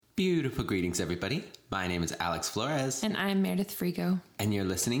Beautiful greetings, everybody. My name is Alex Flores. And I'm Meredith Frigo. And you're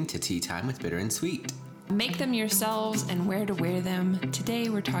listening to Tea Time with Bitter and Sweet. Make them yourselves and where to wear them. Today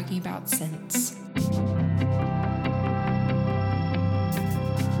we're talking about scents.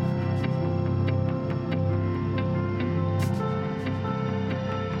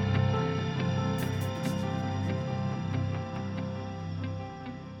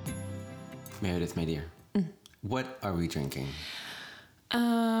 Meredith, my dear, what are we drinking?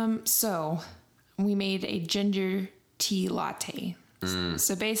 So we made a ginger tea latte.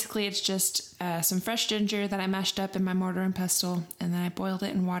 So basically it's just some fresh ginger that I mashed up in my mortar and pestle, and then I boiled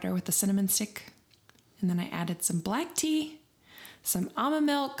it in water with a cinnamon stick. And then I added some black tea, some almond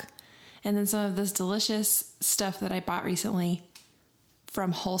milk, and then some of this delicious stuff that I bought recently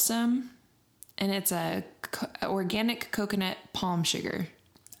from Wholesome. And it's a organic coconut palm sugar.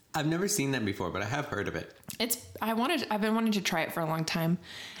 I've never seen that before, but I have heard of it. I've been wanting to try it for a long time.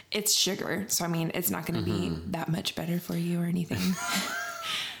 It's sugar, so I mean, it's not going to be that much better for you or anything.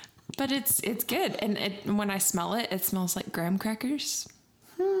 But it's good, and when I smell it, it smells like graham crackers,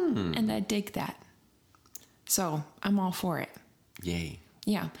 and I dig that. So I'm all for it. Yay!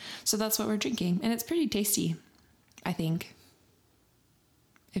 Yeah, so that's what we're drinking, and it's pretty tasty, I think,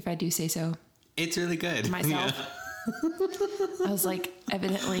 if I do say so. It's really good. Myself. Yeah. I was like,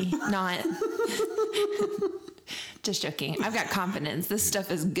 evidently not. Just joking. I've got confidence. This stuff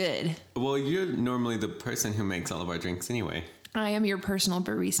is good. Well, you're normally the person who makes all of our drinks anyway. I am your personal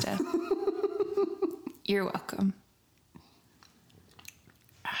barista. You're welcome.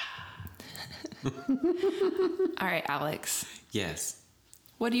 All right, Alex. Yes.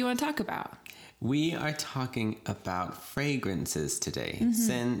 What do you want to talk about? We are talking about fragrances today.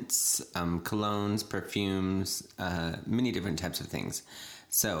 Scents, colognes, perfumes, many different types of things.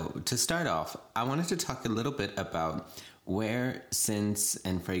 So to start off, I wanted to talk a little bit about where scents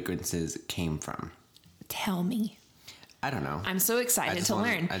and fragrances came from. Tell me. I don't know. I'm so excited to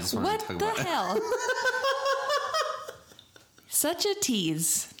learn. What the hell? Such a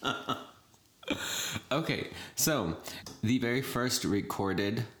tease. Okay, so the very first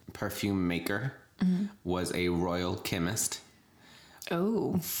recorded perfume maker was a royal chemist.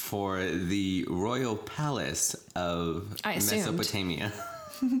 Oh. For the royal palace of Mesopotamia.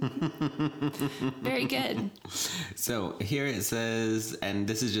 Very good. So here it says, and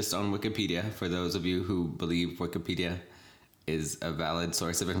this is just on Wikipedia, for those of you who believe Wikipedia is a valid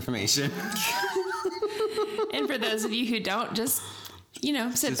source of information. And for those of you who don't, just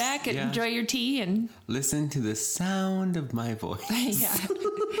sit back and enjoy your tea and listen to the sound of my voice. Yeah.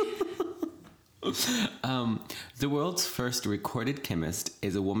 The world's first recorded chemist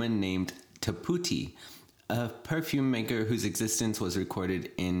is a woman named Taputi, a perfume maker whose existence was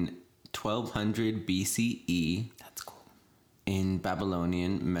recorded in 1200 BCE. That's cool. In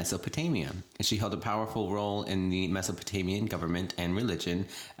Babylonian Mesopotamia. She held a powerful role in the Mesopotamian government and religion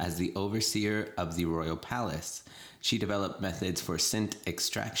as the overseer of the royal palace. She developed methods for scent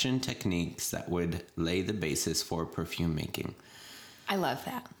extraction techniques that would lay the basis for perfume making. I love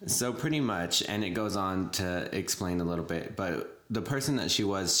that. So pretty much, and it goes on to explain a little bit, but the person that she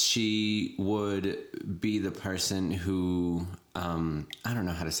would be the person who, I don't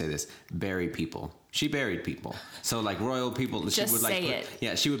know how to say this, bury people. She buried people. So like royal people, Just she would like say it.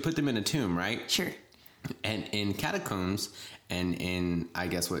 Yeah, she would put them in a tomb, right? Sure. And in catacombs and in, I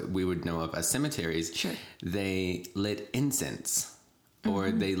guess, what we would know of as cemeteries, sure, they lit incense.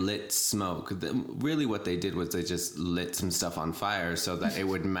 Or they lit smoke. Really what they did was they just lit some stuff on fire so that it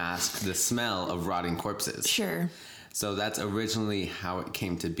would mask the smell of rotting corpses. Sure. So that's originally how it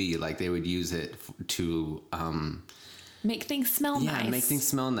came to be. Like they would use it to... make things smell nice. Yeah, make things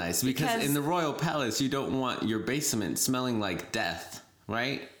smell nice. Because in the royal palace, you don't want your basement smelling like death,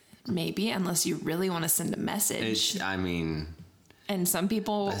 right? Maybe, unless you really want to send a message. And some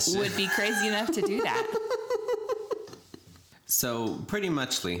people would be crazy enough to do that. So, pretty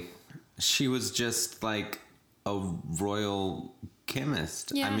muchly, she was just like a royal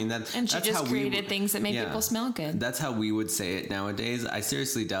chemist. Yeah, and she just created things that made people smell good. That's how we would say it nowadays. I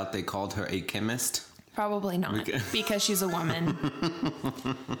seriously doubt they called her a chemist. Probably not, because she's a woman.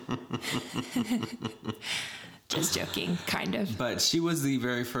 Just joking, kind of. But she was the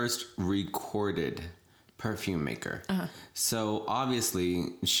very first recorded perfume maker. So, obviously,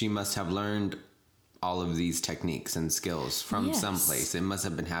 she must have learned all of these techniques and skills from someplace. It must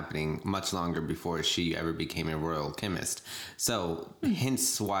have been happening much longer before she ever became a royal chemist. So,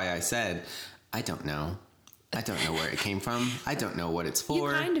 hence why I said, I don't know. I don't know where it came from. I don't know what it's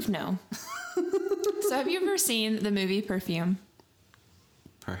for. You kind of know. So have you ever seen the movie Perfume?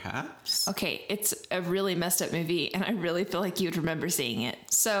 Perhaps. Okay, it's a really messed up movie, and I really feel like you'd remember seeing it.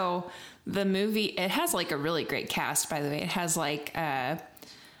 So the movie, it has like a really great cast, by the way. It has like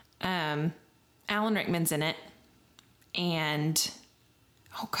Alan Rickman's in it, and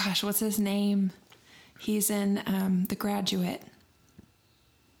oh gosh, what's his name? He's in The Graduate.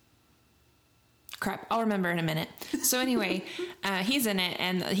 Crap, I'll remember in a minute. So anyway, he's in it,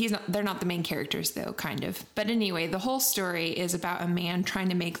 and they're not the main characters though, kind of. But anyway, the whole story is about a man trying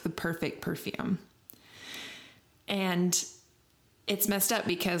to make the perfect perfume. And it's messed up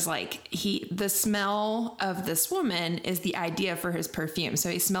because like the smell of this woman is the idea for his perfume.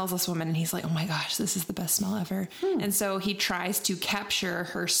 So he smells this woman and he's like, oh my gosh, this is the best smell ever. And so he tries to capture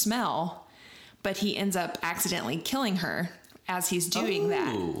her smell, but he ends up accidentally killing her as he's doing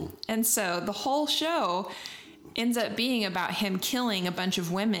that. And so the whole show ends up being about him killing a bunch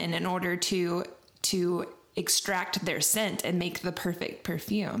of women in order to extract their scent and make the perfect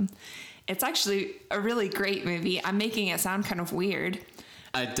perfume. It's actually a really great movie. I'm making it sound kind of weird.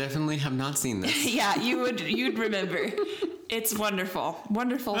 I definitely have not seen this. Yeah, you'd remember. It's wonderful.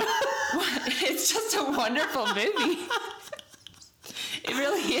 Wonderful. It's just a wonderful movie. It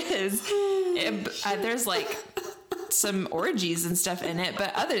really is. There's like some orgies and stuff in it,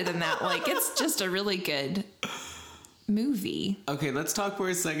 but other than that, like, it's just a really good movie. Okay, let's talk for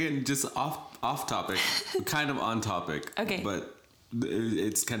a second, just off topic, kind of on topic. Okay. But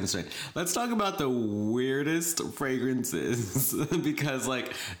it's kind of strange. Let's talk about the weirdest fragrances because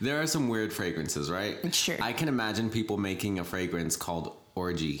like there are some weird fragrances, right? Sure. I can imagine people making a fragrance called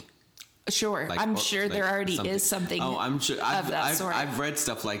Orgy. Sure. Like, I'm sure there already something. is something. Oh, I'm sure. I've read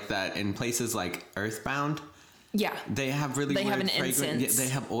stuff like that in places like Earthbound. Yeah. They have really weird have an fragrance. incense. They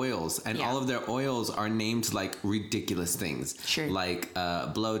have oils, and all of their oils are named like ridiculous things. Sure. Like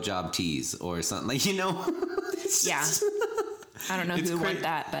blowjob teas or something. Like, you know. Yeah. I don't know who wrote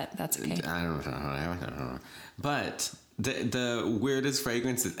that, but that's okay. I don't know. But the weirdest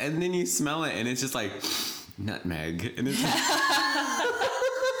fragrances, and then you smell it, and it's just like nutmeg, and it's.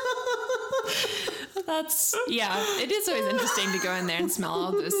 It is always interesting to go in there and smell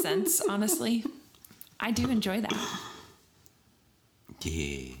all those scents, honestly. I do enjoy that.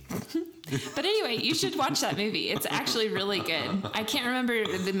 Yeah. But anyway, you should watch that movie. It's actually really good. I can't remember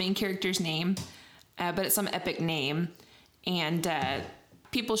the main character's name, but it's some epic name. And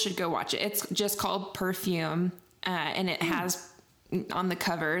people should go watch it. It's just called Perfume. And it has on the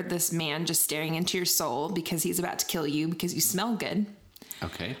cover this man just staring into your soul because he's about to kill you because you smell good.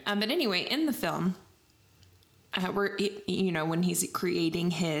 Okay. But anyway, in the film, when he's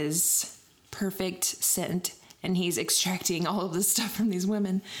creating his perfect scent and he's extracting all of this stuff from these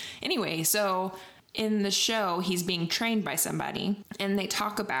women. Anyway, so in the show, he's being trained by somebody and they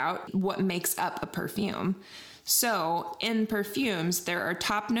talk about what makes up a perfume. So in perfumes, there are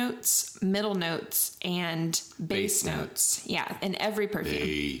top notes, middle notes, and base notes. Yeah, in every perfume.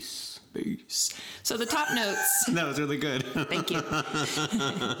 Base. So the top notes. That was really good. Thank you.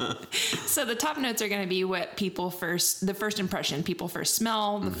 So the top notes are going to be what the first impression people first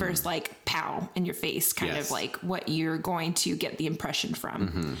smell, the first like pow in your face, kind of like what you're going to get the impression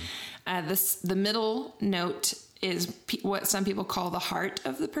from. The middle note is what some people call the heart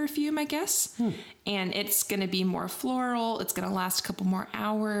of the perfume, I guess. And it's going to be more floral. It's going to last a couple more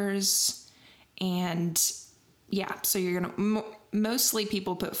hours. And yeah, so you're going to, mostly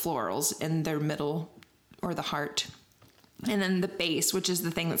people put florals in their middle or the heart. And then the base, which is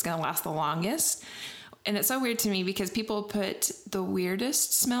the thing that's going to last the longest. And it's so weird to me because people put the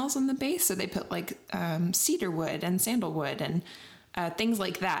weirdest smells on the base. So they put like cedar wood and sandalwood and things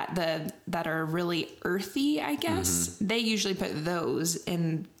like that, that are really earthy, I guess. They usually put those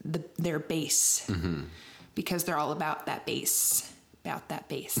in their base because they're all about that base.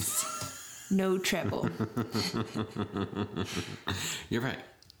 No treble. You're right.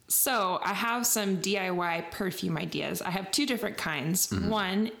 So I have some DIY perfume ideas. I have two different kinds.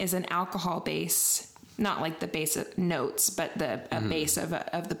 One is an alcohol base, not like the base of notes, but the base of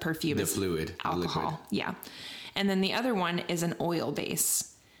the perfume. The fluid. Alcohol. Liquid. Yeah. And then the other one is an oil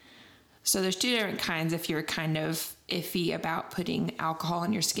base. So there's two different kinds if you're kind of iffy about putting alcohol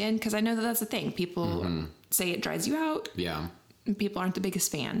on your skin, because I know that that's a thing. People say it dries you out. Yeah. And people aren't the biggest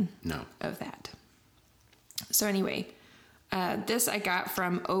fan of that. So anyway, this I got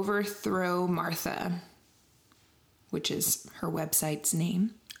from Overthrow Martha, which is her website's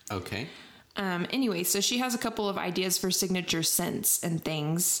name. Okay. Anyway, so she has a couple of ideas for signature scents and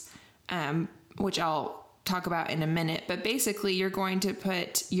things, which I'll talk about in a minute. But basically, you're going to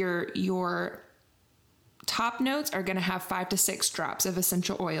put your top notes are going to have 5 to 6 drops of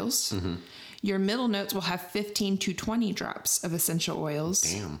essential oils. Your middle notes will have 15 to 20 drops of essential oils.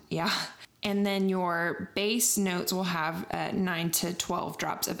 Damn. Yeah. And then your base notes will have 9 to 12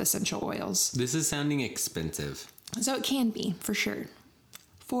 drops of essential oils. This is sounding expensive. So it can be, for sure.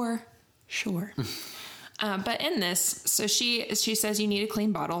 For sure. But in this, so she says you need a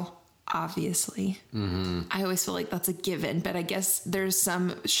clean bottle. Obviously. I always feel like that's a given, but I guess there's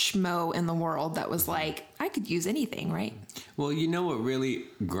some schmo in the world that was like, I could use anything, right? Well, you know what really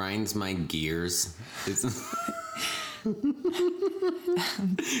grinds my gears?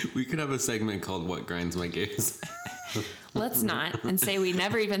 We could have a segment called What Grinds My Gears. Let's not, and say we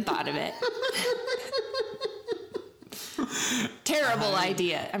never even thought of it. Terrible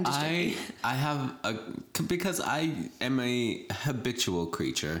idea. I'm just joking. I have because I am a habitual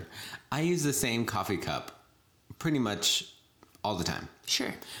creature. I use the same coffee cup pretty much all the time.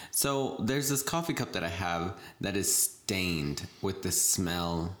 Sure. So there's this coffee cup that I have that is stained with the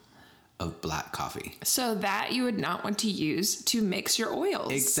smell of black coffee. So that you would not want to use to mix your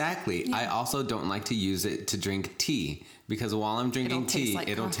oils. Exactly. Yeah. I also don't like to use it to drink tea because while I'm drinking tea,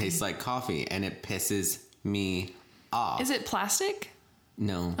 it'll taste like coffee and it pisses me off. Is it plastic?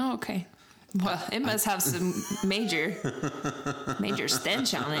 No. Oh, okay. Well, it must have some major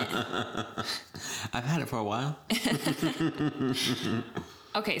stench on it. I've had it for a while.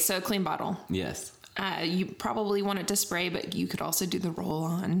 Okay, so a clean bottle. Yes. You probably want it to spray, but you could also do the roll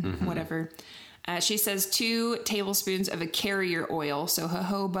on, whatever. She says 2 tablespoons of a carrier oil, so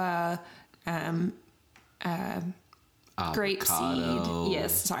jojoba, grapeseed.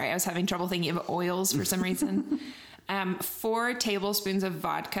 Yes, sorry, I was having trouble thinking of oils for some reason. 4 tablespoons of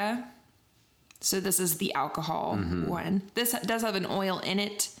vodka. So this is the alcohol one. This does have an oil in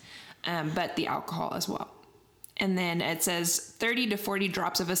it, but the alcohol as well. And then it says 30 to 40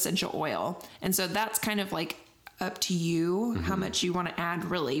 drops of essential oil. And so that's kind of like up to you how much you want to add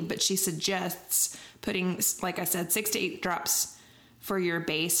really. But she suggests putting, like I said, 6 to 8 drops for your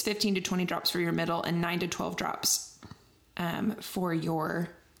base, 15 to 20 drops for your middle, and 9 to 12 drops for your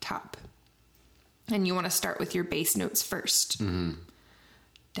top. And you want to start with your base notes first.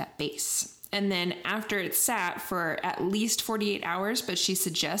 That base. And then after it's sat for at least 48 hours, but she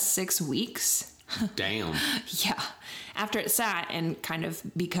suggests 6 weeks. Damn. Yeah. After it's sat and kind of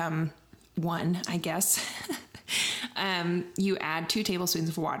become one, I guess, you add 2 tablespoons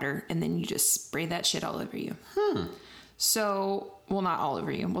of water and then you just spray that shit all over you. So, well, not all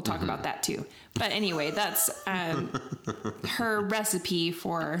over you. We'll talk about that too. But anyway, that's her recipe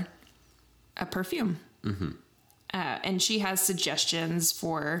for a perfume. And she has suggestions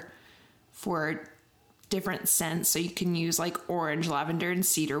for different scents. So you can use like orange, lavender, and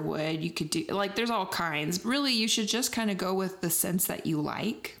cedarwood. You could do like, there's all kinds. Really, you should just kind of go with the scents that you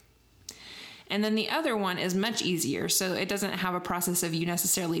like. And then the other one is much easier. So it doesn't have a process of you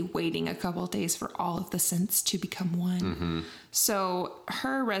necessarily waiting a couple of days for all of the scents to become one. So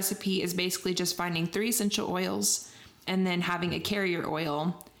her recipe is basically just finding 3 essential oils and then having a carrier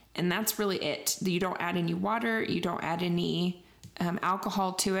oil. And that's really it. You don't add any water. You don't add any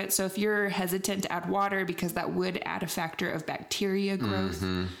alcohol to it. So if you're hesitant to add water, because that would add a factor of bacteria growth.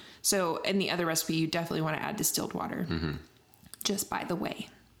 So in the other recipe, you definitely want to add distilled water. Just by the way.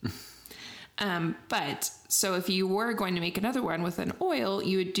 But so if you were going to make another one with an oil,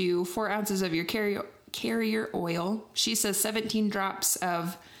 you would do 4 ounces of your carrier oil. She says 17 drops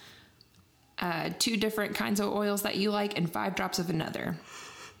of 2 different kinds of oils that you like and 5 drops of another.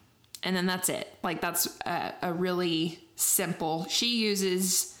 And then that's it. Like that's a really simple. She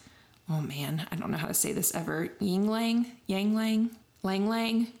uses, oh man, I don't know how to say this ever. Yang Lang.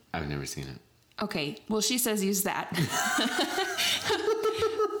 I've never seen it. Okay, well she says use that.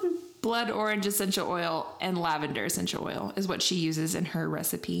 Blood orange essential oil and lavender essential oil is what she uses in her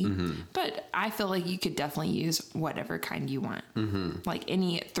recipe. But I feel like you could definitely use whatever kind you want. Like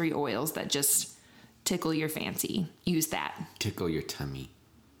any 3 oils that just tickle your fancy. Use that. Tickle your tummy.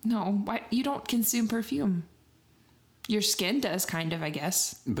 No, why you don't consume perfume. Your skin does kind of, I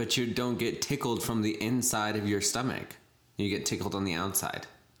guess. But you don't get tickled from the inside of your stomach. You get tickled on the outside.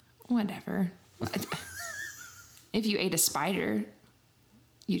 Whatever. If you ate a spider,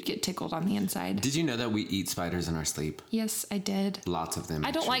 you'd get tickled on the inside. Did you know that we eat spiders in our sleep? Yes, I did. Lots of them. I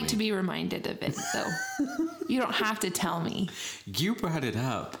don't like to be reminded of it, though. You don't have to tell me. You brought it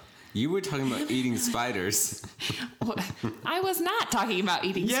up. You were talking about eating spiders. Well, I was not talking about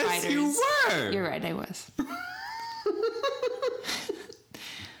eating spiders. Yes, you were. You're right, I was.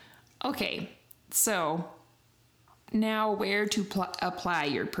 Okay, so now where to apply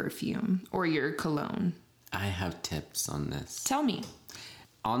your perfume or your cologne? I have tips on this. Tell me.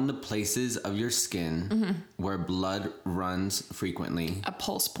 on the places of your skin where blood runs frequently, A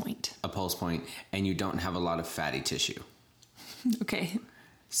pulse point. and you don't have a lot of fatty tissue. Okay.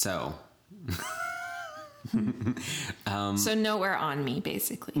 So, So nowhere on me,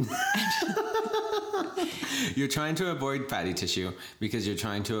 basically. you're trying to avoid fatty tissue because you're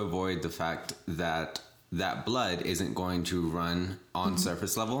trying to avoid the fact that blood isn't going to run on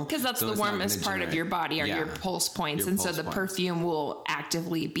surface level. Because that's so the it's not warmest gonna part of generate- your body are Yeah. your pulse points. Your And so pulse the points. perfume will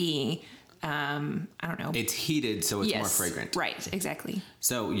actively be, I don't know. It's heated, so it's more fragrant. Right, exactly.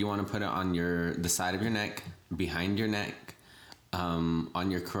 So you want to put it on the side of your neck, behind your neck, on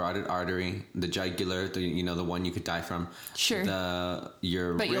your carotid artery, the jugular, the one you could die from. Sure.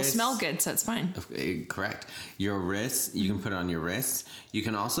 Your But you'll wrists. smell good, so it's fine. Correct. Your wrists, you can put it on your wrists. You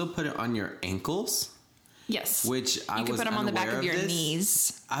can also put it on your ankles, Yes. which I you can was put them on the back unaware of your this.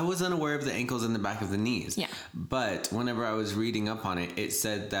 knees. I was unaware of the ankles and the back of the knees. Yeah. But whenever I was reading up on it, it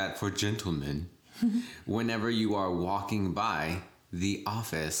said that for gentlemen, whenever you are walking by the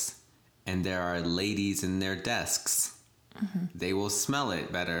office and there are ladies in their desks, they will smell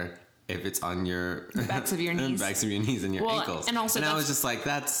it better if it's on your backs of your knees. backs of your knees and your Well, ankles. and also I that's- was just like,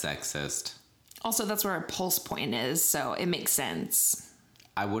 that's sexist. Also, that's where a pulse point is, so it makes sense.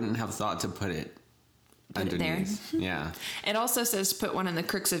 I wouldn't have thought to put it Put it there. underneath. Yeah. It also says to put one in the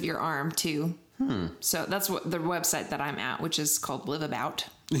crooks of your arm, too. So that's what the website that I'm at, which is called Live About.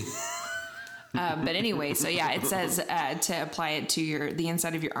 But anyway, so yeah, it says to apply it to the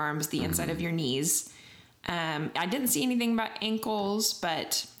inside of your arms, the inside of your knees. I didn't see anything about ankles,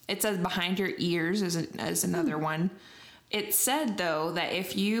 but it says behind your ears is another one. It said, though, that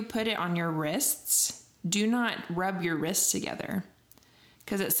if you put it on your wrists, do not rub your wrists together.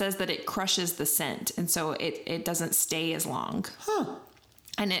 Because it says that it crushes the scent, and so it doesn't stay as long.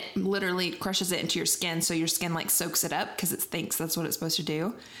 And it literally crushes it into your skin, so your skin like soaks it up because it thinks that's what it's supposed to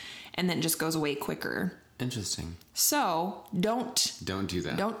do, and then it just goes away quicker. Interesting. So don't do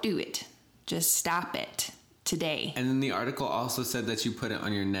that. Don't do it. Just stop it today. And then the article also said that you put it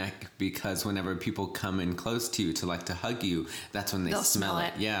on your neck because whenever people come in close to you to hug you, that's when they'll smell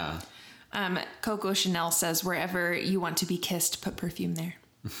it. Yeah. Coco Chanel says wherever you want to be kissed, put perfume there.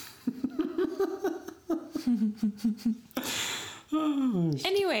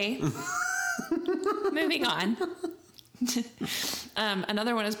 Anyway, moving on.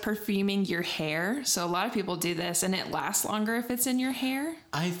 Another one is perfuming your hair. So a lot of people do this, and it lasts longer if it's in your hair.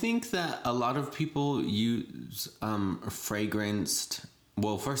 I think that a lot of people use fragranced.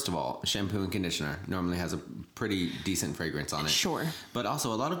 Well, first of all, shampoo and conditioner normally has a pretty decent fragrance on it. Sure. But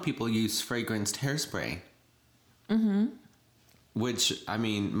also, a lot of people use fragranced hairspray. Which, I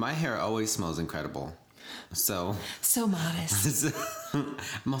mean, my hair always smells incredible. So modest.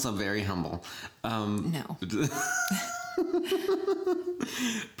 I'm also very humble. No.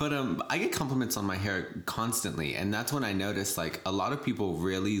 But I get compliments on my hair constantly, and that's when I notice like a lot of people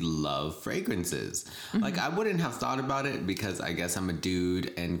really love fragrances. Like I wouldn't have thought about it because I guess I'm a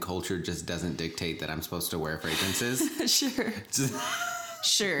dude and culture just doesn't dictate that I'm supposed to wear fragrances.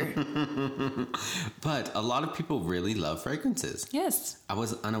 Sure. But a lot of people really love fragrances. Yes. I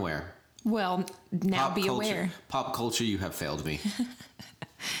was unaware. Well, now Pop be culture, aware. Pop culture, you have failed me.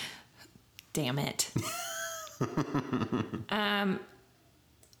 Damn it.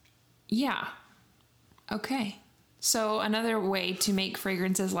 Yeah. Okay. So another way to make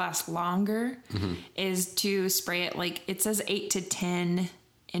fragrances last longer is to spray it like it says 8 to 10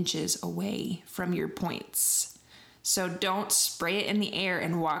 inches away from your points. So don't spray it in the air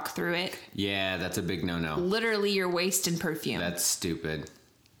and walk through it. Yeah, that's a big no-no. Literally you're wasting perfume. That's stupid.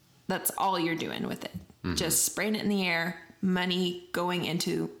 That's all you're doing with it. Just spraying it in the air, money going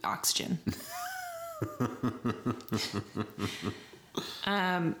into oxygen.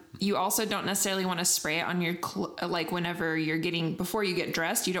 You also don't necessarily want to spray it on your like whenever before you get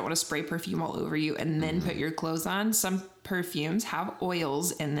dressed, you don't want to spray perfume all over you and then put your clothes on. Some perfumes have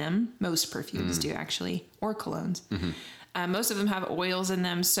oils in them. Most perfumes do actually, or colognes. Most of them have oils in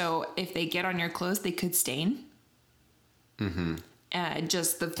them, so if they get on your clothes, they could stain.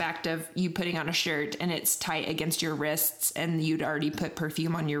 Just the fact of you putting on a shirt and it's tight against your wrists and you'd already put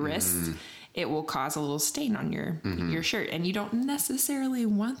perfume on your wrists, it will cause a little stain on your shirt, and you don't necessarily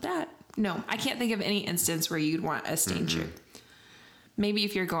want that. No, I can't think of any instance where you'd want a stained shirt. Maybe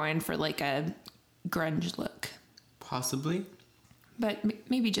if you're going for like a grunge look. Possibly. But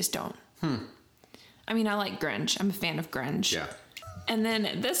maybe just don't. I mean, I like grunge. I'm a fan of grunge. Yeah. And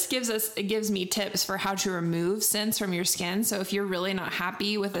then this gives me tips for how to remove scents from your skin. So if you're really not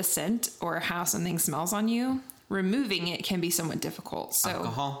happy with a scent or how something smells on you, removing it can be somewhat difficult. So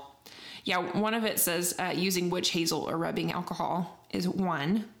Alcohol. yeah, one of it says using witch hazel or rubbing alcohol is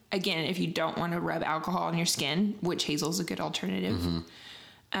one. Again, if you don't want to rub alcohol on your skin, witch hazel is a good alternative.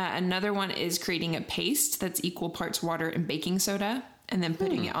 Another one is creating a paste that's equal parts water and baking soda, and then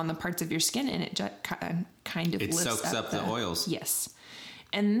putting it on the parts of your skin, and it just kind of lifts soaks up the oils. Yes.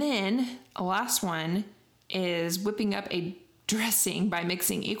 And then a last one is whipping up a dressing by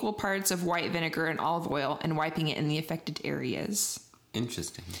mixing equal parts of white vinegar and olive oil and wiping it in the affected areas.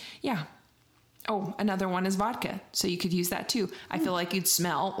 Interesting. Yeah. Oh, another one is vodka. So you could use that too. I feel like you'd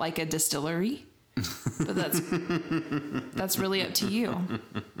smell like a distillery, but that's really up to you.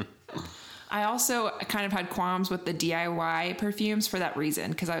 I also kind of had qualms with the DIY perfumes for that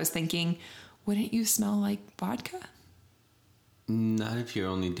reason, because I was thinking, wouldn't you smell like vodka? Not if you're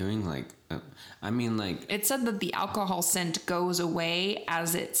only doing like, It said that the alcohol scent goes away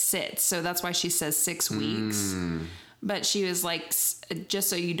as it sits. So that's why she says 6 weeks. But she was like, just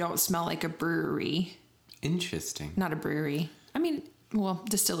so you don't smell like a brewery. Interesting. Not a brewery.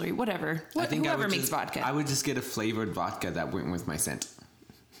 Distillery, whatever. Whoever makes vodka. I would just get a flavored vodka that went with my scent.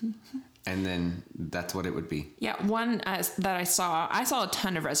 And then that's what it would be. Yeah, one that I saw a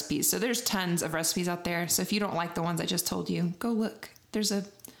ton of recipes. So there's tons of recipes out there. So if you don't like the ones I just told you, go look. There's a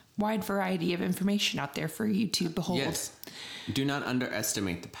wide variety of information out there for you to behold. Yes. Do not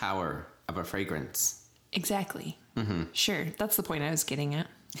underestimate the power of a fragrance. Exactly. Sure. That's the point I was getting at.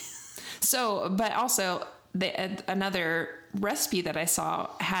 So, but also another recipe that I saw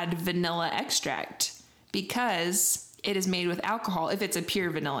had vanilla extract, because it is made with alcohol. If it's a pure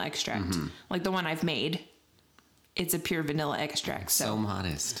vanilla extract, like the one I've made, it's a pure vanilla extract. So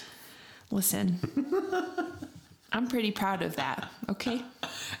modest. Listen, I'm pretty proud of that. Okay.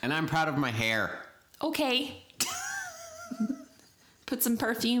 And I'm proud of my hair. Okay. Put some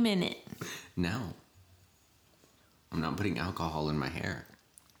perfume in it. No. I'm not putting alcohol in my hair.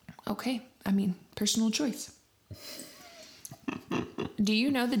 Okay. Personal choice. Do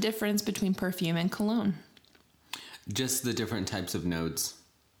you know the difference between perfume and cologne? Just the different types of nodes.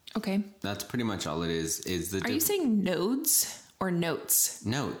 Okay. That's pretty much all it is. Are you saying nodes or notes?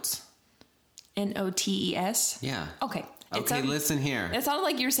 Notes. Notes? Yeah. Okay. Okay, listen here. It sounded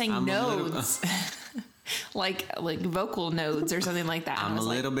like you were saying nodes. like vocal nodes or something like that. I'm a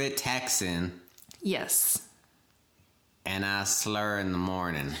little bit Texan. Yes. And I slur in the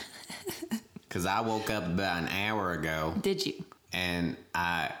morning. Because I woke up about an hour ago. Did you? And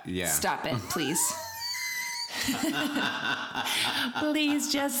yeah. Stop it, please.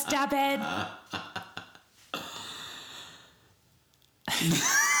 Please just stop it.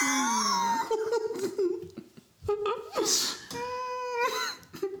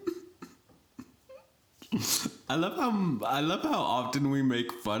 I love how often we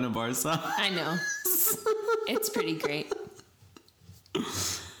make fun of ourselves. I know. It's pretty great.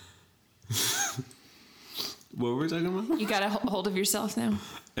 What were we talking about? You got a hold of yourself now?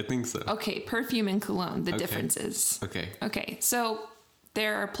 I think so. Okay, perfume and cologne, the differences. Okay, so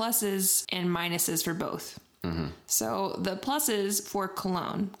there are pluses and minuses for both. So the pluses for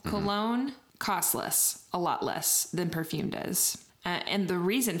cologne. Cologne costs less, a lot less than perfume does. And the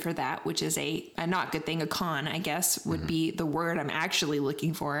reason for that, which is a not good thing, a con, I guess, would be the word I'm actually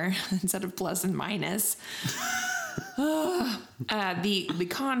looking for instead of plus and minus. The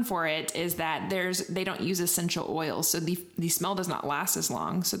con for it is that they don't use essential oils, so the smell does not last as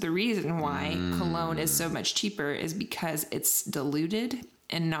long. So the reason why cologne is so much cheaper is because it's diluted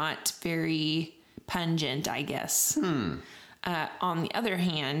and not very pungent, I guess. On the other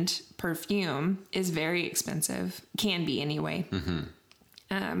hand, perfume is very expensive, can be anyway.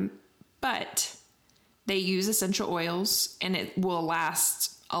 But they use essential oils and it will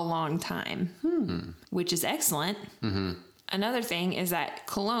last a long time, which is excellent. Another thing is that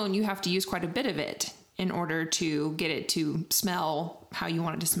cologne, you have to use quite a bit of it in order to get it to smell how you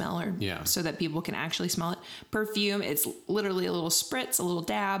want it to smell, or so that people can actually smell it. Perfume, it's literally a little spritz, a little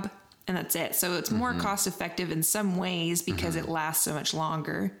dab, and that's it. So it's more cost effective in some ways because it lasts so much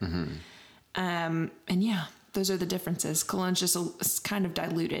longer. And yeah, those are the differences. Cologne's just it's kind of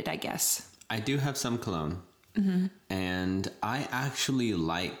diluted, I guess. I do have some cologne. And I actually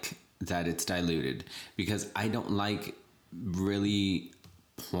like that it's diluted because I don't like really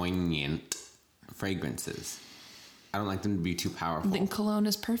poignant fragrances. I don't like them to be too powerful. Then cologne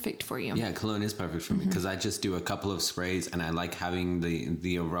is perfect for you. Yeah, cologne is perfect for me because I just do a couple of sprays and I like having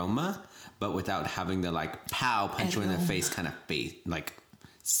the aroma, but without having the like pow punch you in the face kind of like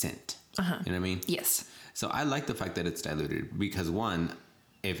scent. You know what I mean? Yes. So I like the fact that it's diluted because one,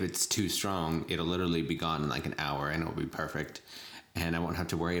 if it's too strong, it'll literally be gone in like an hour and it'll be perfect. And I won't have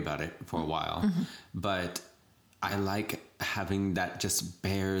to worry about it for a while. But I like having that just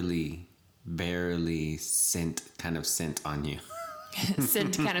barely scent on you.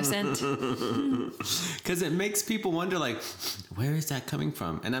 Scent kind of scent. Because it makes people wonder, like, where is that coming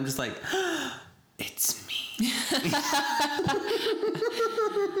from? And I'm just like, it's me.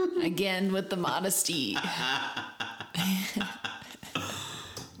 Again with the modesty.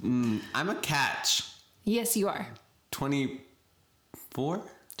 I'm a catch. Yes, you are. 24?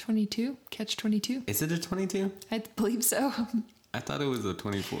 22? Catch 22? Is it a 22? I believe so. I thought it was a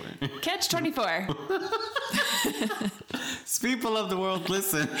 24. Catch 24. People of the world,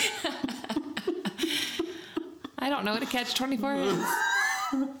 listen. I don't know what a catch 24 is.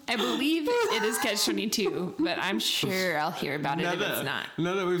 I believe it is catch 22, but I'm sure I'll hear about it if it's not.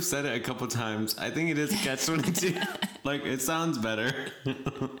 Now that we've said it a couple times, I think it is catch 22. Like, it sounds better.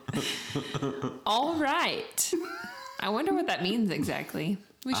 All right. I wonder what that means exactly.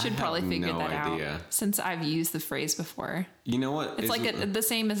 We should probably figure that idea. out since I've used the phrase before. You know what? It's like the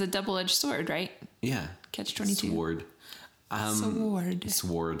same as a double-edged sword, right? Yeah. Catch 22. Sword.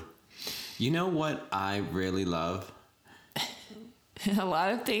 Sword. You know what I really love? A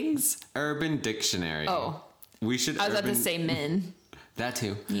lot of things. Urban Dictionary. Oh. We should. I was about to say men. That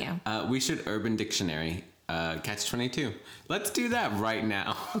too. Yeah. We should Urban Dictionary. Catch 22. Let's do that right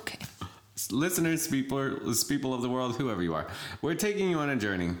now. Okay. Listeners, people of the world, whoever you are, we're taking you on a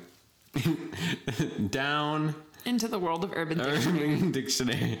journey down into the world of Urban Dictionary.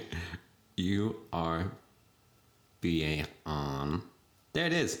 Dictionary. You are BA on. There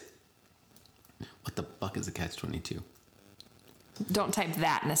it is. What the fuck is a catch 22? Don't type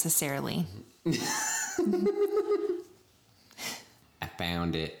that necessarily. I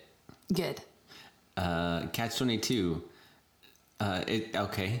found it. Good. Catch 22.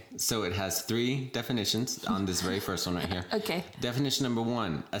 Okay, so it has 3 definitions on this very first one right here. Okay. Definition number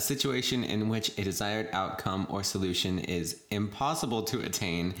 1, a situation in which a desired outcome or solution is impossible to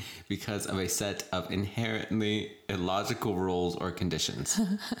attain because of a set of inherently illogical rules or conditions.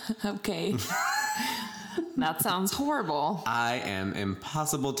 Okay. That sounds horrible. I am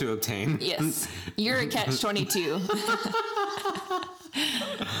impossible to obtain. Yes. You're a catch 22.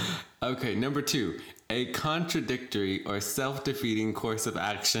 Okay, number 2, a contradictory or self-defeating course of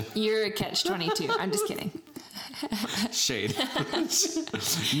action. You're a catch 22. I'm just kidding. Shade.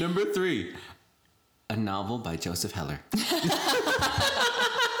 Number 3, a novel by Joseph Heller.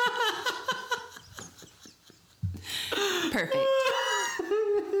 Perfect.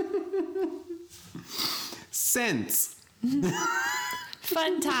 Sense.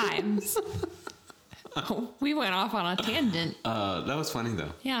 Fun times. Oh, we went off on a tangent. That was funny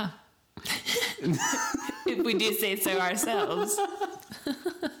though. Yeah. If we do say so ourselves.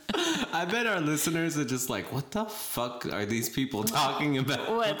 I bet our listeners are just like, what the fuck are these people talking about?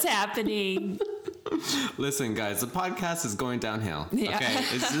 What's happening? Listen, guys, the podcast is going downhill. Yeah. Okay.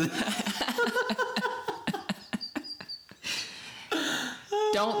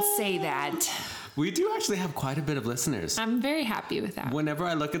 Don't say that. We do actually have quite a bit of listeners. I'm very happy with that. Whenever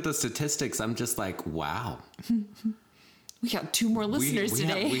I look at the statistics, I'm just like, wow. We got 2 more listeners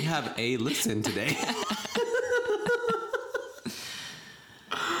today. We have a listen today.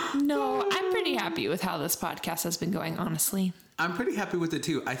 No, I'm pretty happy with how this podcast has been going, honestly. I'm pretty happy with it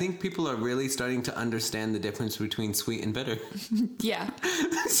too. I think people are really starting to understand the difference between sweet and bitter. Yeah.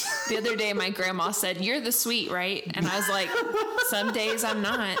 The other day, my grandma said, "You're the sweet, right?" And I was like, some days I'm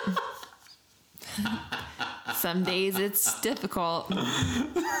not. Some days it's difficult.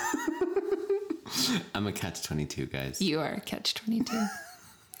 I'm a catch 22, guys. You are a catch 22.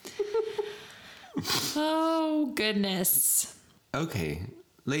 Oh, goodness. Okay.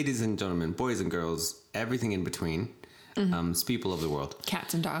 Ladies and gentlemen, boys and girls, everything in between, people of the world.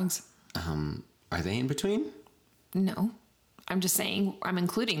 Cats and dogs. Are they in between? No. I'm just saying I'm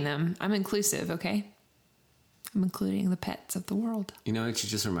including them. I'm inclusive, okay? I'm including the pets of the world. You know what you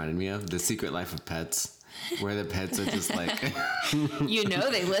just reminded me of? The Secret Life of Pets, where the pets are just like... You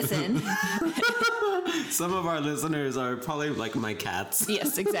know they listen. Some of our listeners are probably like my cats.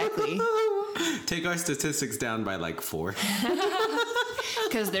 Yes, exactly. Take our statistics down by like 4.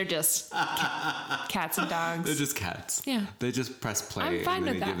 Because they're just cats and dogs. They're just cats. Yeah. They just press play I'm fine and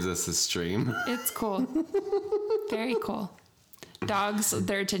then with it that. gives us a stream. It's cool. Very cool. Dogs,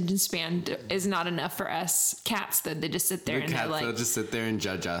 their attention span is not enough for us. Cats, though, they just sit there The and cats, they're like... they'll just sit there and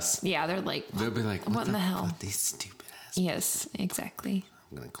judge us. Yeah, they're like... They'll be like, what in the hell? fuck, these stupid ass. Yes, exactly.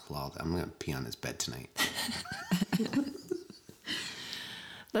 I'm going to claw them. I'm going to pee on his bed tonight.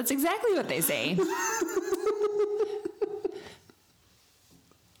 That's exactly what they say.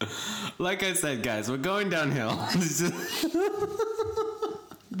 Like I said, guys, we're going downhill.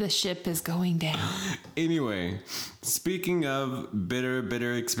 The ship is going down. Anyway, speaking of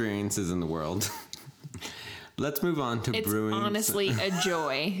bitter experiences in the world, Let's move on to It's brewing. honestly a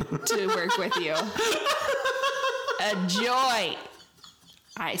joy to work with you. A joy,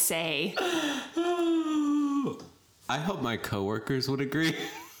 I say. I hope my coworkers would agree.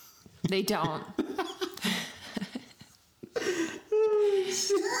 They don't.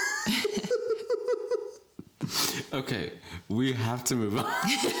 Okay, we have to move on.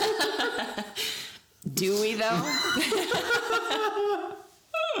 Do we, though?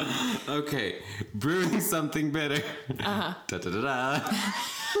 Okay, brewing something bitter. Da da da da.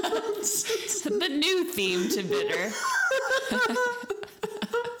 The new theme to bitter.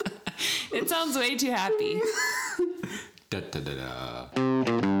 It sounds way too happy. Da da da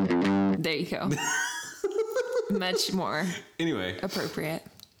da. There you go. Much more Anyway, appropriate.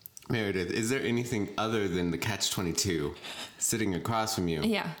 Meredith, is there anything other than the Catch-22 sitting across from you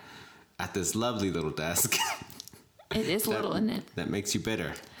Yeah, at this lovely little desk it is little, isn't it? that makes you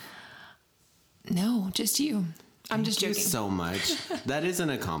bitter? No, just you. I'm just Thank you joking. so much. That is an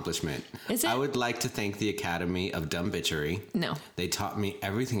accomplishment. Is it? I would like to thank the Academy of Dumb Bitchery. No, They taught me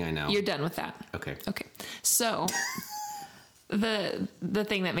everything I know. you're done with that. Okay. Okay. So the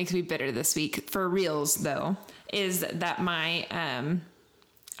thing that makes me bitter this week for reals though is that my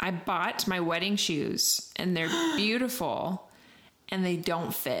I bought my wedding shoes and they're beautiful and they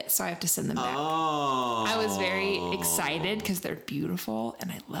don't fit, so I have to send them back. Oh. I was very excited because they're beautiful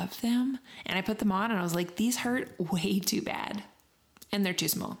and I love them. And I put them on and I was like, these hurt way too bad. And they're too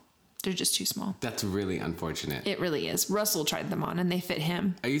small. They're just too small. That's really unfortunate. It really is. Russell tried them on and they fit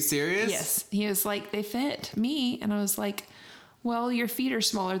him. Are you serious? Yes. He was like, they fit me. And I was like, well, your feet are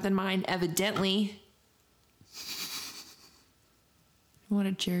smaller than mine, evidently. What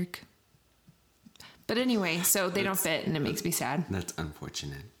a jerk. But anyway, so they don't fit and it makes me sad. That's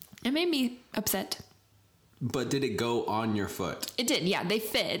unfortunate. It made me upset. But did it go on your foot? It did. Yeah, they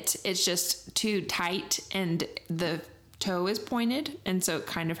fit. It's just too tight and the toe is pointed. And so it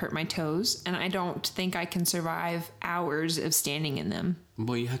kind of hurt my toes. And I don't think I can survive hours of standing in them.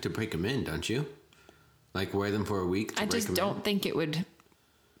 Well, you have to break them in, don't you? Like wear them for a week to I break just them don't think it would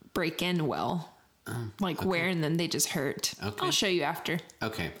break in well. Like wearing them, they just hurt. Okay. I'll show you after. in?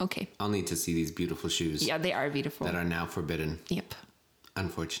 Okay. Okay. I'll need to see these beautiful shoes Yeah, they are beautiful. that are now forbidden. Yep.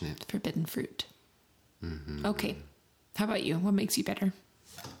 Unfortunate. Forbidden fruit. Okay. How about you? What makes you better?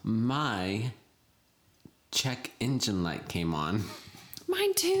 My check engine light came on.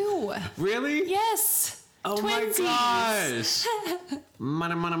 Mine too. Really? Yes. Oh Twinsies. my gosh.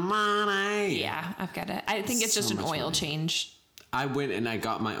 Money, money, money. Yeah, I've got it. I think it's So just an much oil money. change. I went and I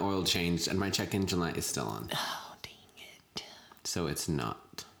got my oil changed and my check engine light is still on. Oh, dang it. So it's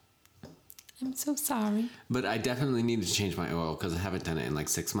not. I'm so sorry. But I definitely need to change my oil because I haven't done it in like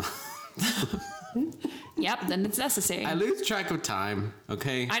 6 months. Yep, then it's necessary. I lose track of time,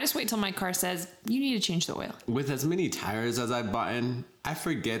 okay? I just wait till my car says, you need to change the oil. With as many tires as I've bought in, I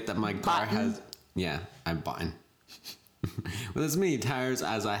forget that my car Bought-in? has... Yeah, I've bought in. With as many tires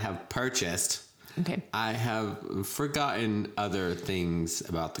as I have purchased, Okay. I have forgotten other things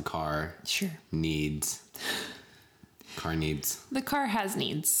about the car Sure. needs. Car needs. The car has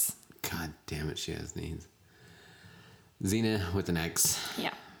needs. God damn it, she has needs. Xena with an X.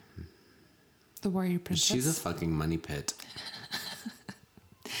 Yeah. The warrior princess. She's a fucking money pit.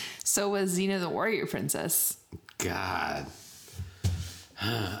 So was Xena the warrior princess. God.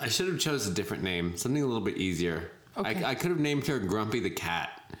 I should have chose a different name. Something a little bit easier. Okay. I could have named her Grumpy the Cat.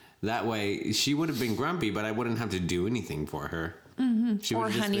 That way, she would have been grumpy, but I wouldn't have to do anything for her. Mm-hmm. She Or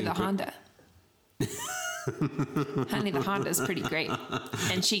would have just Honey been the Honda. Honey the Honda is pretty great.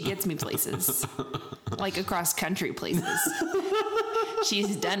 And she gets me places. Like across country places.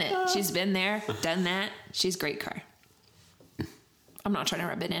 She's done it. She's been there, done that. She's a great car. I'm not trying to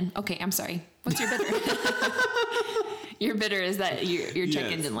rub it in. Okay, I'm sorry. What's your bitter? Your bitter is that your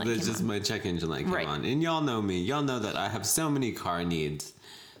check engine light that's came just on. my check engine light came Right. on. And y'all know me. Y'all know that I have so many car needs.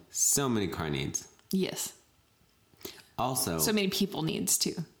 So many car needs. Yes. Also, So many people needs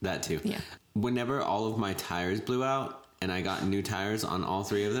too. that too. Yeah. Whenever all of my tires blew out and I got new tires on all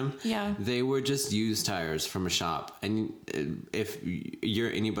 3 of them, Yeah. they were just used tires from a shop. And if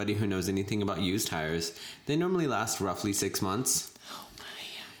you're anybody who knows anything about used tires, they normally last roughly 6 months. Oh my.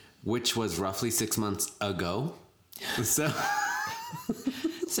 Which was roughly 6 months ago. So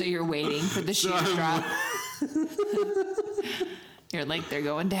So you're waiting for the shoe to drop. You're like, they're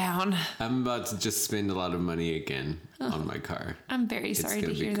going down. I'm about to just spend a lot of money again on my car. I'm very It's sorry to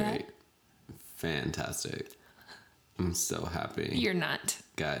gonna be hear great. that. Fantastic. I'm so happy. You're not.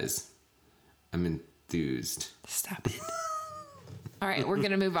 Guys, I'm enthused. Stop it. All right, we're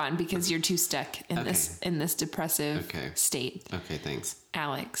gonna move on because you're too stuck in Okay. this depressive Okay. state. Okay, thanks.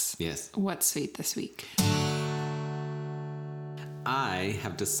 Alex. Yes. What's sweet this week? I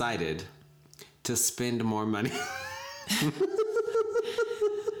have decided to spend more money.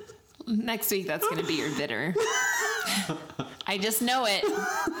 Next week, that's going to be your dinner. I just know it.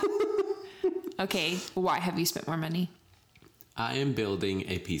 Okay, why have you spent more money? I am building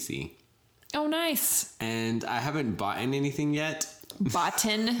a PC. Oh, nice. And I haven't bought anything yet.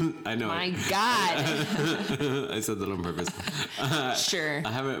 Botten. I know. My God. I said that on purpose. Sure.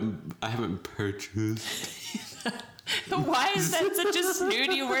 I haven't purchased. Why is that such a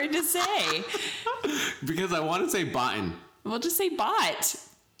snooty word to say? Because I want to say botten. We'll just say bought.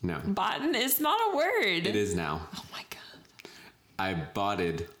 No. Botten is not a word. It is now. Oh my God. I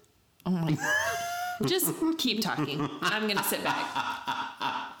boughted. Oh my God. Just keep talking. I'm going to sit back.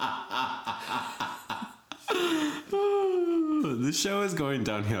 The show is going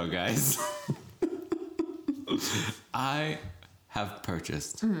downhill, guys. I have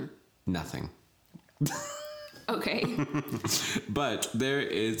purchased nothing. Okay. But there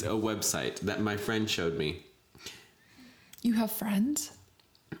is a website that my friend showed me. You have friends?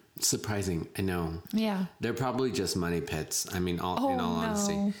 Surprising, I know. Yeah. They're probably just money pits. I mean, in all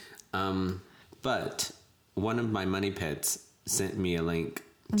honesty. But one of my money pits sent me a link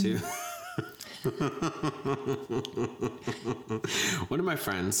to... One of my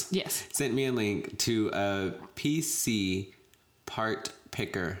friends sent me a link to a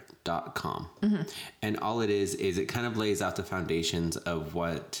PCPartPicker.com. And all it is it kind of lays out the foundations of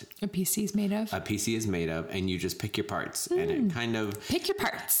what a PC is made of. A PC is made of, and you just pick your parts. And it kind of... Pick your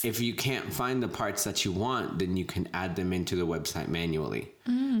parts. If you can't find the parts that you want, then you can add them into the website manually,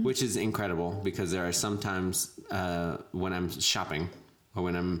 which is incredible because there are sometimes when I'm shopping or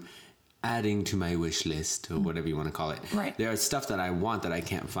when I'm adding to my wish list or whatever you want to call it. Right. There are stuff that I want that I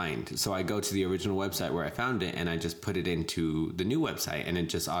can't find. So I go to the original website where I found it and I just put it into the new website and it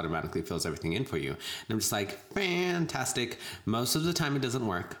just automatically fills everything in for you. And I'm just like, fantastic. Most of the time it doesn't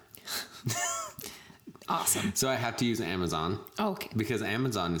work. Awesome. So I have to use Amazon. Okay. Because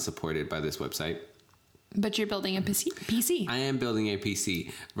Amazon is supported by this website. But you're building a PC. I am building a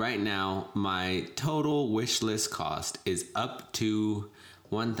PC. Right now, my total wish list cost is up to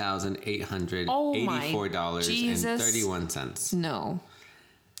 $1,884.31. No.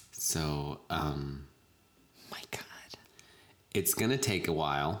 So, my God. It's going to take a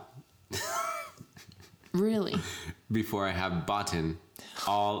while. Really? Before I have bought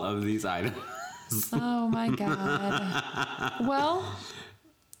all of these items. Oh my God. Well.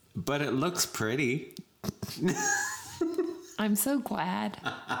 But it looks pretty. I'm so glad.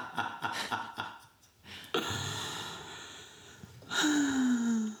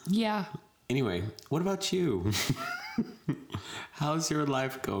 Yeah. Anyway, what about you? How's your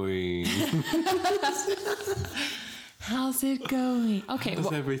life going? How's it going? Okay.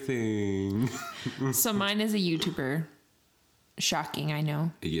 How's everything? So mine is a YouTuber. Shocking, I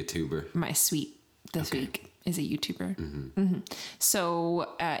know. A YouTuber. My suite this week is a YouTuber. So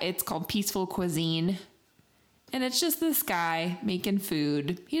it's called Peaceful Cuisine. And it's just this guy making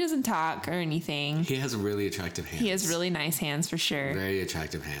food. He doesn't talk or anything. He has really attractive hands. He has really nice hands for sure. Very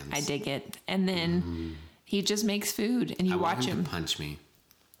attractive hands. I dig it. And then he just makes food and you watch him. To punch me.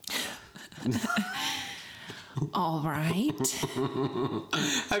 All right.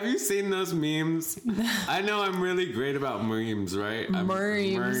 Have you seen those memes? I know I'm really great about memes, right?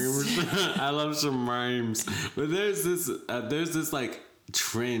 Memes. I love some memes. But there's this like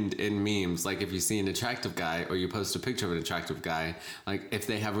trend in memes. Like if you see an attractive guy or you post a picture of an attractive guy, like if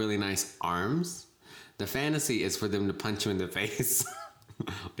they have really nice arms, the fantasy is for them to punch you in the face.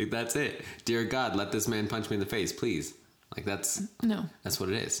 Like that's it. Dear God, let this man punch me in the face, please. Like that's what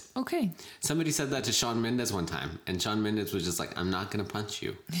it is. Okay. Somebody said that to Shawn Mendes one time, and Shawn Mendes was just like, "I'm not gonna punch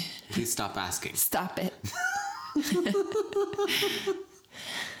you. Please stop asking." Stop it.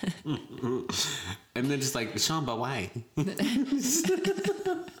 And then just like, Shawn, but why?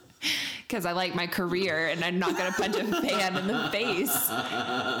 Because I like my career, and I'm not gonna punch a fan in the face.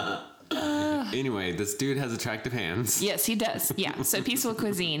 Anyway, this dude has attractive hands. Yes, he does. Yeah. So Peaceful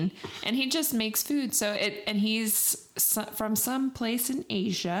Cuisine, and he just makes food. And he's from some place in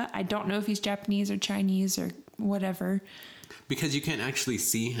Asia. I don't know if he's Japanese or Chinese or whatever. Because you can't actually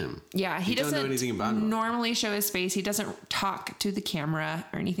see him. Yeah, he doesn't know anything about him. Normally show his face. He doesn't talk to the camera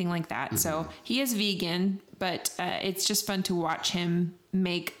or anything like that. So he is vegan, but it's just fun to watch him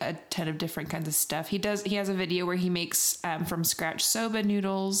make a ton of different kinds of stuff. He has a video where he makes from scratch soba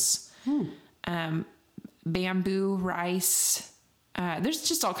noodles. Bamboo rice. There's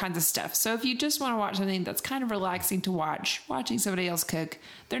just all kinds of stuff. So if you just want to watch something that's kind of relaxing to watching somebody else cook,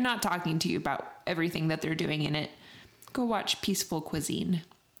 they're not talking to you about everything that they're doing in it. Go watch Peaceful Cuisine.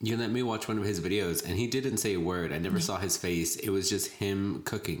 You let me watch one of his videos, and he didn't say a word. I never saw his face. It was just him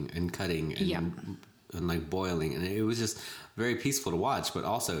cooking and cutting and like boiling, and it was just very peaceful to watch. But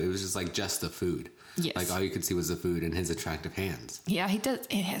also, it was just like just the food. Yes. Like all you could see was the food and his attractive hands. Yeah, he does.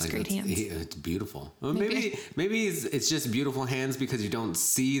 It has Like great hands. It's beautiful. Well, maybe it's just beautiful hands because you don't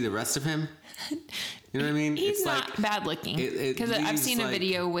see the rest of him. You know what I mean? He's it's not like, bad looking. Because I've seen a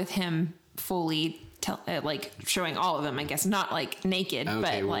video with him fully like showing all of them, I guess, not like naked, okay,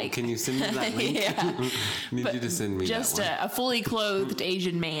 but well, like. can you send me that link? Yeah. Need you to send me just that one. a fully clothed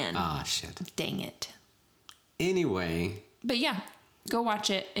Asian man. Ah, shit. Dang it. Anyway. But yeah, go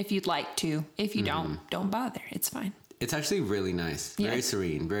watch it if you'd like to. If you don't bother. It's fine. It's actually really nice. Very Yeah.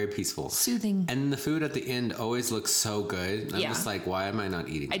 serene. Very peaceful. Soothing. And the food at the end always looks so good. I'm Yeah. just like, why am I not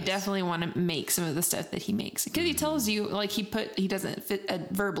eating I this? definitely want to make some of the stuff that he makes because he tells you like he doesn't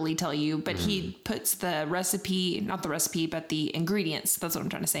verbally tell you, but he puts the recipe, not the recipe, but the ingredients. That's what I'm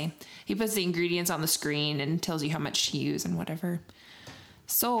trying to say. He puts the ingredients on the screen and tells you how much to use and whatever.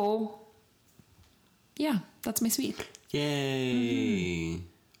 So, yeah, that's my sweet. Yay.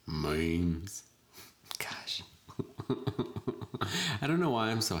 Memes. Gosh. I don't know why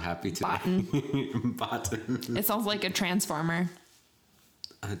I'm so happy today. Botan. It sounds like a transformer.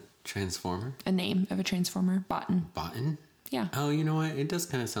 A transformer? A name of a transformer. Botan. Botan? Yeah. Oh, you know what? It does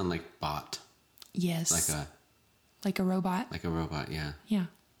kind of sound like bot. Yes. Like a robot. Like a robot, yeah. Yeah.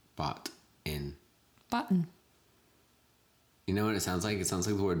 Bot in. Botan. You know what it sounds like? It sounds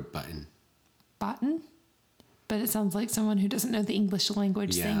like the word button. Botan? But it sounds like someone who doesn't know the English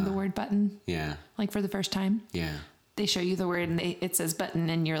language saying the word button. Yeah. Like for the first time. Yeah. They show you the word and it says button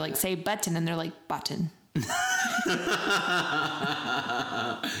and you're like, say button, and they're like, button.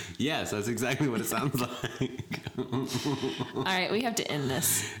 Yes, that's exactly what it sounds like. All right, we have to end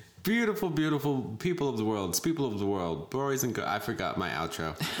this. Beautiful, beautiful people of the world, boys and girls. I forgot my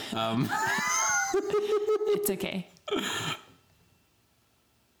outro. It's okay.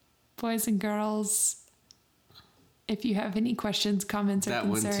 Boys and girls, if you have any questions, comments, or That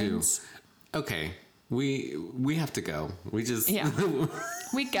concerns. one too. Okay, we have to go. We just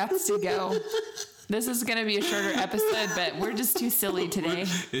We got to go. This is going to be a shorter episode, but we're just too silly today.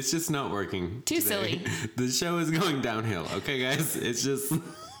 It's just not working. Too today. silly. The show is going downhill. Okay, guys, it's just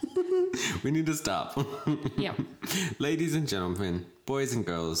we need to stop. Yep. Ladies and gentlemen, boys and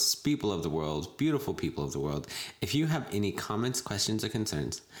girls, people of the world, beautiful people of the world, if you have any comments, questions, or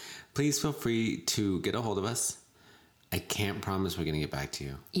concerns, please feel free to get a hold of us. I can't promise we're going to get back to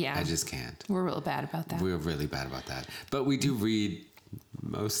you. Yeah. I just can't. We're real bad about that. We're really bad about that. But we do read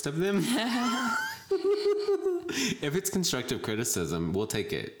most of them. If it's constructive criticism, we'll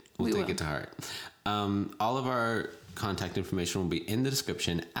take it. We'll take it to heart. All of our contact information will be in the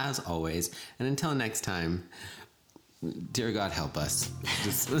description, as always. And until next time, dear God, help us.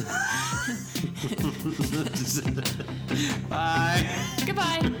 Bye.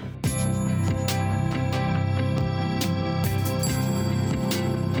 Goodbye.